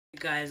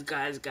Guys,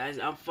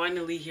 I'm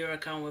finally here. I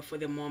can't wait for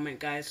the moment,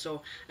 guys.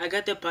 So I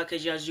got the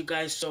package, as you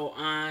guys saw,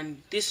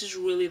 and this is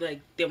really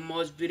like the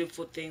most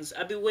beautiful things.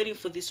 I've been waiting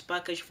for this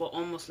package for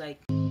almost like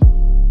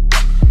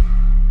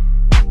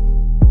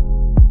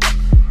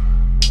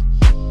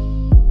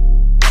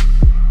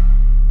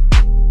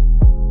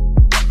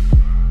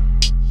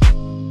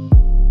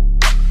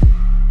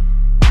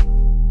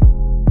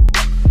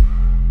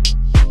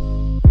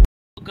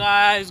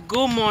guys.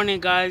 Good morning,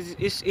 guys.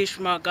 It's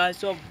Ishmael, guys.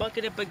 So buck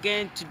it up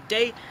again.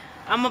 Today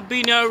I'm gonna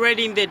be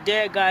narrating the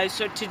day, guys.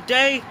 So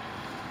today,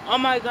 oh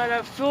my god,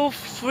 I feel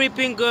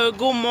freaking good.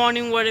 Good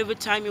morning, whatever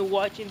time you're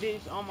watching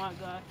this. Oh my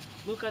god,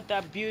 look at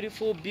that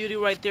beautiful beauty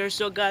right there.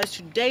 So guys,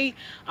 today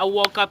I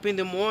woke up in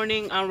the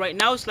morning, and right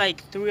now it's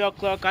like 3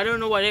 o'clock. I don't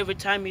know whatever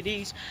time it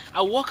is.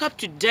 I woke up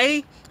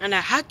today and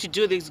I had to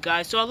do this,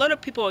 guys. So a lot of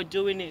people are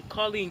doing it,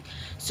 calling.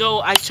 So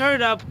I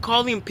started up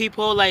calling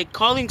people, like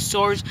calling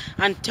stores,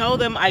 and tell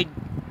them I'm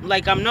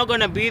not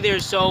gonna be there.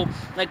 So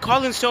like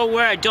calling store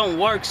where I don't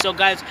work. So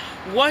guys,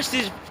 watch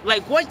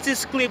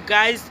this clip,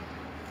 guys.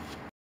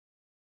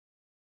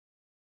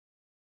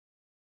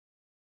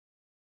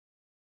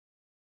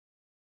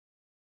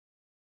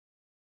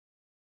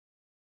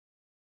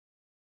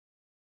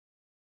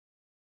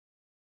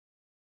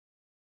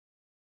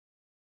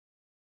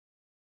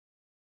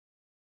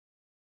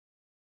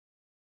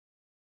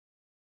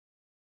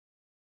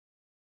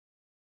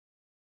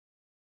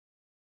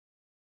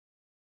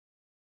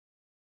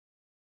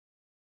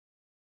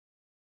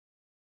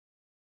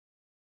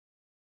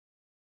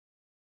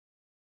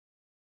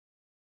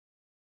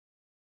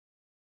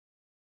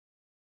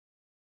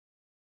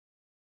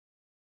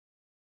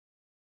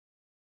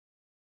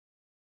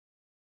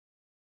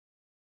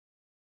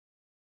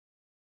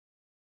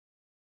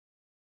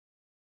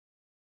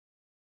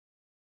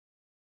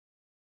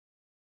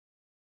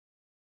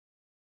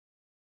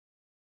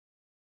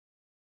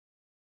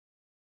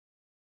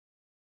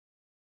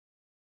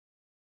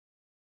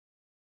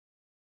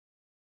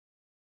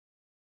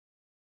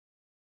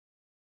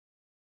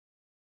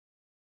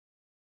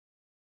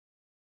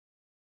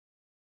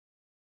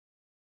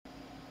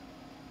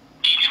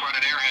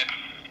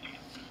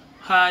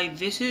 Hi,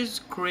 this is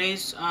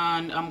Chris,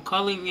 and I'm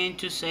calling in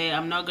to say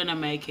I'm not gonna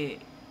make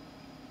it.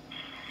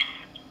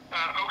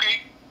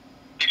 Okay.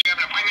 Did you have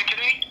an appointment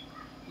today?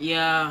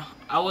 Yeah,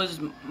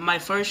 my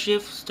first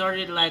shift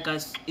started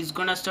it's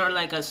gonna start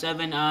like at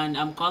 7, and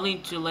I'm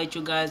calling to let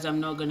you guys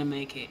I'm not gonna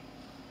make it.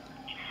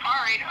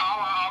 Alright,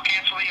 I'll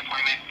cancel the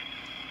appointment.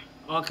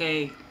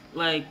 Okay,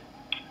 like,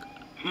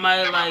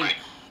 my, Right.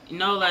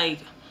 like,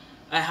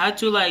 I had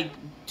to,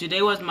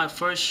 today was my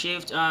first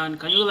shift, and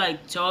can you,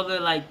 tell the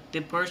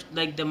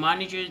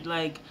manager,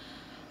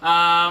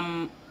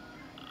 um,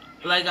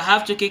 I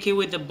have to kick it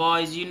with the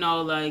boys,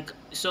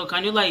 so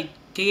can you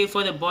kick it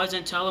for the boys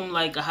and tell them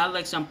I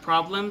had some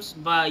problems,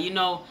 but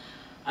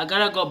I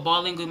gotta go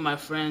bowling with my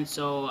friends,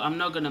 so I'm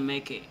not gonna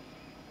make it.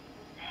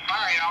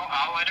 Alright,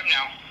 I'll let him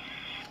know.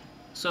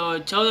 So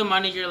tell the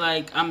manager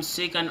I'm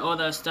sick and all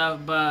that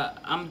stuff, but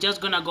I'm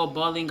just gonna go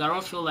bowling. I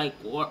don't feel like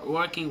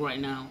working right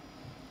now.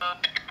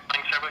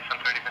 Service, I'm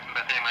 35th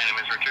Bethany. My name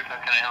is Richard. How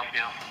can I help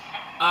you?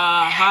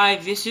 Hi,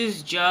 this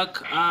is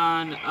Jack,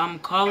 and I'm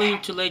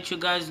calling to let you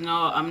guys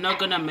know I'm not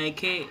gonna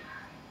make it.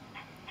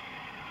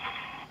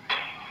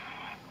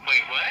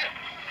 Wait,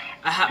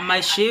 what?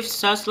 My shift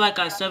starts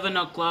at 7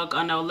 o'clock,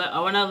 and I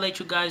wanna let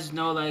you guys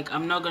know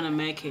I'm not gonna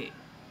make it.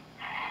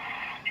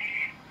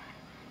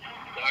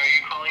 Are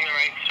you calling the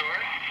right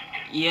store?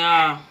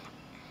 Yeah.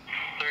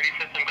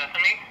 35th and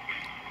Bethany?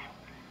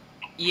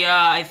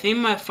 Yeah, I think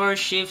my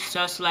first shift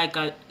starts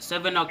at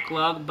 7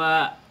 o'clock,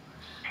 but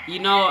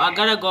I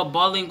gotta go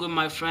bowling with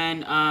my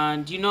friend,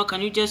 and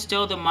can you just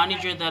tell the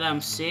manager that I'm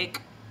sick?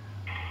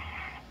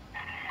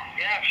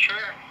 Yeah, sure.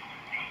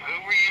 Who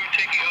were you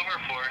taking over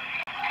for?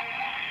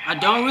 I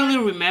don't really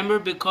remember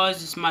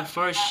because it's my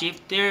first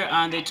shift there,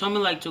 and they told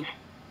me to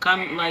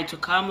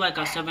come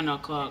at 7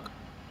 o'clock.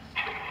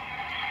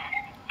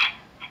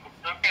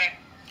 Okay.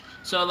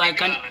 So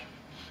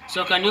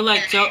can you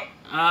tell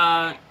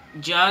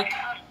Jack?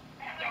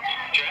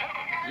 Jeff?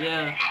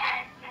 Yeah.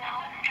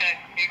 Okay,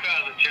 you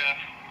got it, Jeff.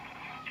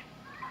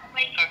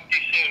 Talk to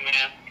you soon,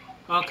 man.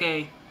 Okay.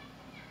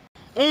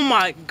 Oh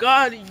my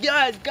god,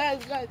 yes,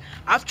 guys.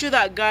 After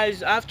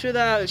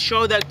that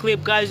show, that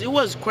clip, guys, it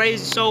was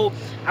crazy. So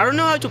I don't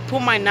know how to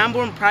put my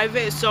number in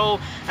private, so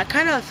I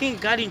kind of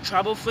think got in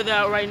trouble for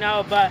that right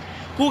now, but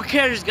who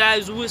cares,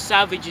 guys? We're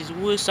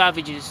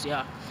savages,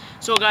 yeah.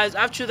 So guys,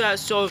 after that,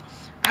 so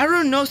I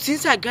don't know,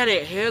 since I got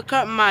a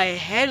haircut, my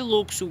head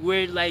looks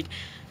weird,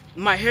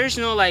 my hair's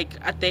not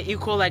at the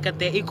equal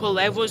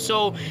level.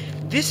 So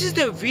this is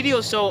the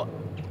video. So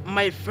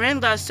my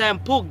friend last time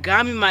put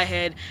gum in my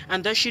head,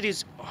 and that shit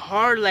is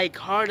hard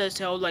as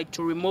hell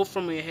to remove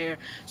from your hair,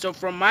 so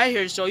from my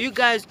hair. So you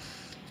guys,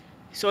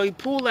 so he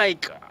pulled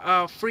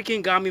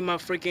freaking gum in my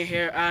freaking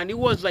hair, and it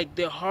was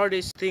the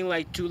hardest thing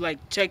to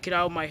take it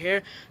out of my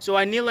hair. So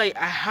I knew I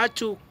had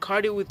to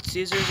cut it with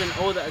scissors and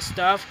all that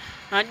stuff.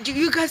 And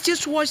you guys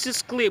just watch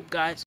this clip,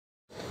 guys.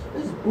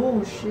 This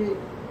bullshit.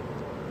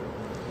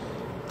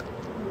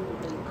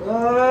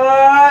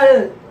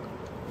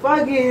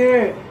 fucking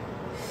hurt.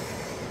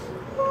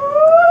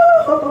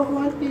 Oh,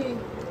 my knee.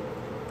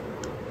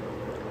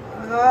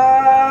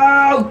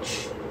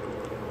 Ouch.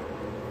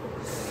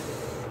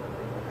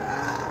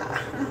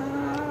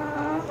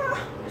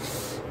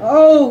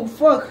 Oh,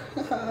 fuck.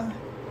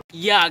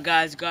 Yeah,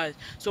 guys,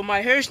 so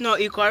my hair is not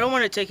equal. I don't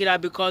want to take it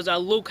out because I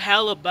look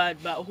hella bad,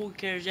 but who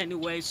cares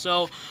anyway.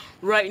 So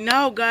right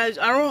now, guys,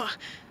 I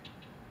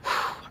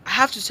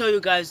have to tell you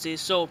guys this.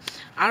 So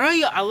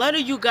a lot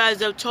of you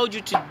guys have told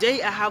you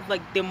today I have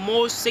like the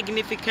most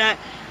significant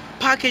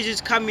packages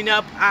coming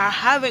up. I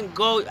haven't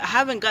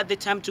got the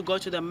time to go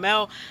to the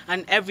mail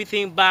and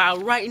everything,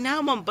 but right now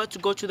I'm about to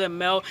go to the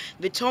mail.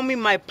 They told me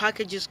my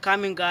package is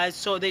coming, guys.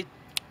 So they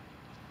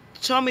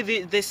sent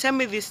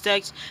me this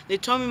text. They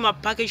told me my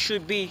package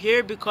should be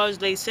here because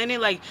they sent it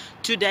like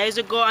 2 days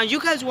ago, and you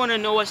guys want to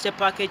know what's the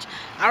package.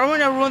 I don't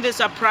want to ruin the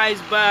surprise,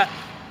 but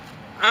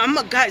I'm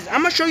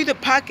gonna show you the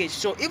package.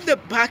 So if the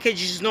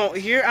package is not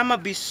here, I'm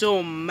gonna be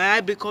so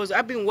mad because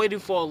I've been waiting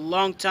for a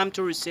long time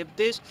to receive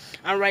this,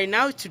 and right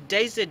now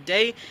today's the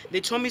day.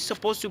 They told me it's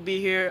supposed to be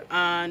here,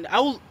 and I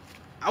want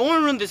to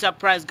ruin the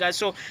surprise, guys.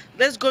 So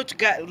let's go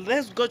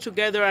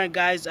together, and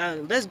guys,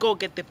 let's go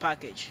get the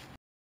package.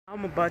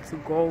 I'm about to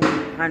go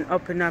and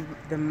open up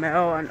the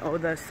mail and all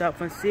that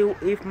stuff and see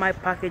if my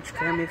package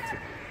came. If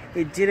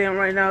it didn't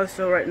right now,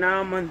 so right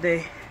now I'm on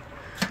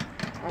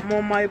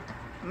my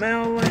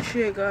mail and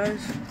shit,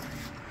 guys.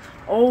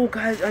 Oh,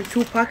 guys, and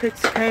 2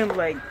 packets came.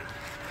 Like,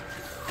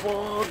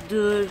 fuck,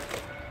 dude.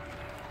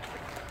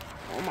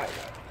 Oh my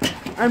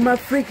god. And my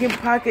freaking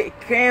packet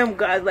came,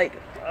 guys. Like,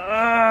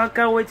 I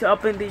can't wait to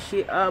open this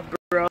shit up,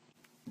 bro.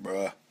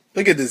 Bruh,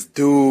 look at this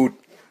dude.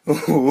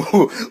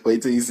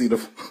 Wait till you see the.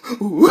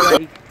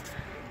 Like,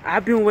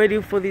 I've been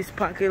waiting for this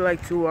packet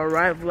like to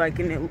arrive. Like,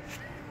 in it.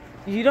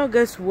 You don't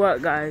guess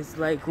what, guys?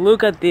 Like,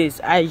 look at this.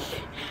 I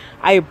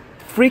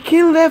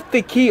freaking left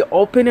the key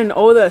open and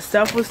all that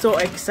stuff. Was so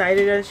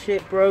excited and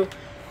shit, bro.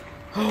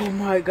 Oh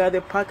my god,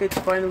 the package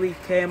finally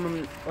came.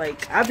 And,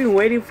 like, I've been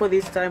waiting for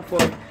this time for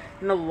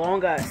the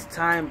longest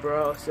time,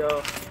 bro.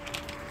 So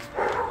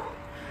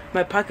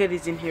my packet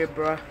is in here,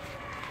 bro.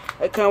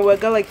 I can't wait.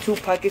 I got like 2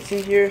 packets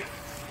in here.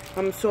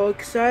 I'm so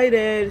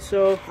excited.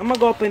 So I'm gonna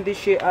go open this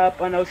shit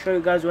up and I'll show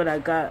you guys what I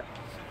got.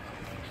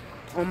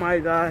 Oh my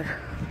god,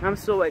 I'm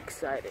so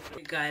excited.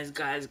 Hey guys,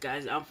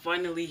 I'm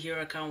finally here.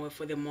 I can't wait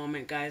for the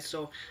moment, guys.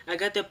 So I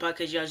got the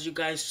package, as you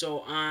guys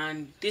saw,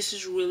 and this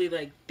is really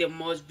like the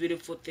most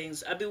beautiful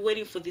things. I've been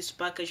waiting for this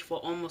package for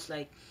almost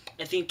like,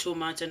 I think, 2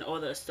 months and all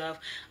that stuff,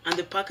 and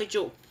the package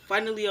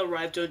finally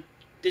arrived.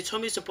 They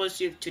told me it's supposed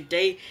to be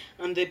today,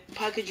 and the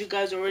package, you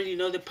guys already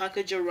know, the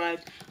package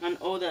arrived and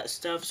all that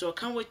stuff. So I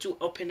can't wait to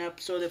open up.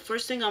 So the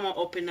first thing I'm gonna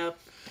open up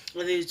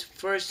is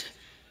first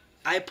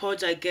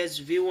iPods, I guess,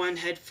 V1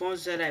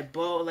 headphones that I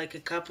bought like a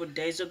couple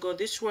days ago.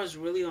 This was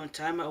really on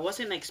time. I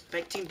wasn't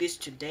expecting this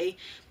today,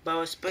 but I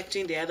was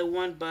expecting the other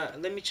one.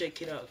 But let me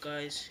check it out,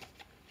 guys.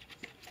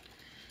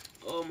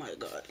 Oh my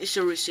god, it's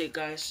a receipt,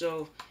 guys.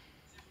 So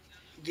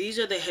these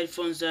are the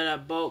headphones that I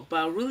bought, but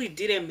I really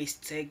did a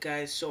mistake,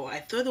 guys. So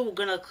I thought they were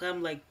gonna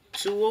come like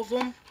 2 of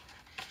them.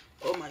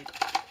 Oh my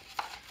god.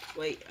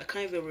 Wait, I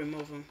can't even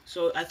remove them.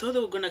 So I thought they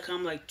were gonna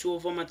come like 2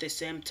 of them at the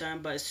same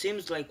time, but it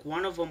seems like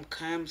 1 of them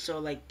came. So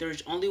like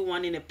there's only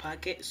 1 in a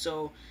packet.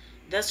 So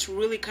that's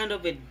really kind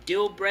of a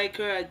deal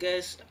breaker, I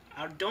guess.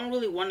 I don't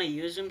really want to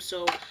use them,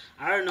 so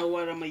I don't know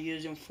what I'm gonna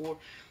use them for.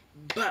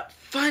 But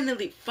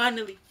finally,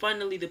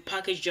 the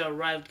package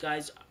arrived,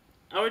 guys.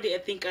 I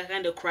think I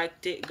kind of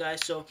cracked it,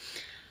 guys. So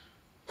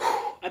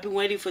I've been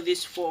waiting for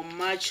this for a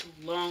much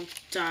long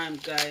time,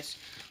 guys.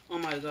 Oh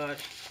my god.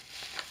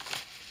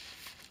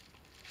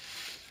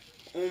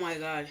 Oh my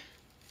god,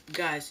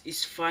 guys,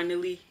 it's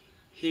finally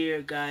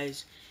here,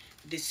 guys.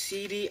 The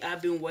CD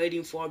I've been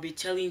waiting for. I'll be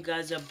telling you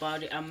guys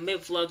about it. I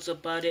make vlogs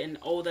about it and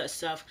all that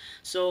stuff.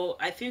 So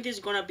I think this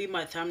is gonna be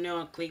my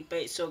thumbnail and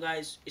clickbait. So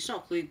guys, it's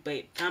not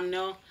clickbait,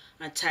 thumbnail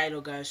and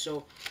title, guys.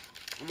 So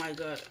oh my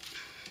god,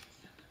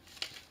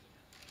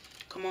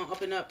 come on,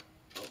 open up.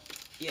 Oh,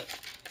 yeah,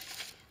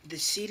 the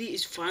CD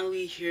is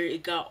finally here.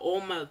 It got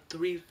all my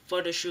 3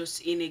 photo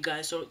shoots in it,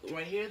 guys. So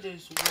right here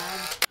there's 1,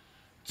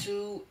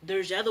 2,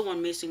 there's the other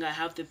one missing. I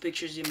have the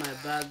pictures in my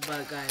bag,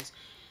 but guys,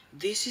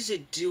 this is a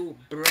deal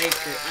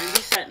breaker, and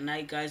this at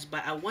night, guys.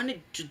 But I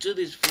wanted to do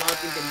this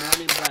vlog in the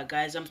morning, but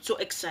guys, I'm so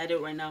excited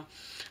right now.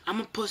 I'm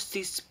gonna post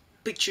these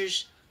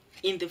pictures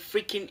in the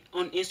freaking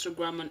on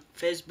Instagram and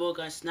Facebook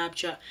and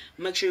Snapchat.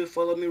 Make sure you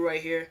follow me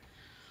right here.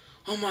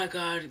 Oh my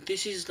god,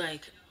 this is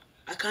like,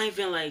 I can't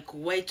even like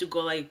wait to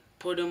go like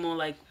put them on,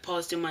 like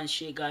post them and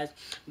shit, guys.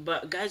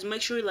 But guys,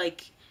 make sure you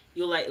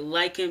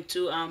like him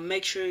too.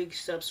 Make sure you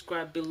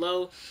subscribe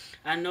below.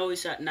 I know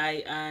it's at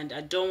night and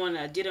I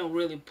didn't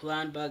really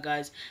plan, but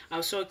guys,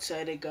 I'm so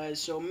excited, guys.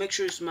 So make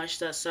sure you smash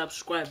that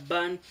subscribe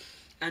button.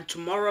 And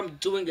tomorrow I'm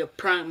doing a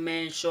prank,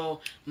 man.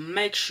 So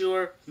make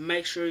sure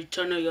you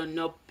turn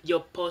on your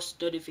post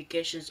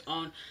notifications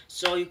on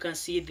so you can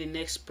see the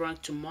next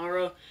prank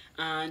tomorrow.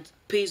 And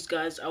peace,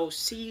 guys. I will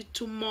see you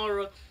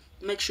tomorrow.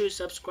 Make sure you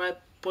subscribe,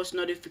 post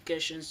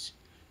notifications.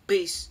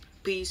 Peace.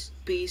 Peace,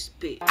 peace,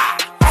 peace.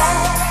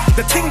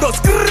 The thing goes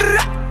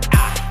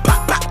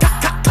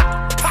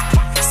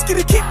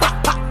skitty keep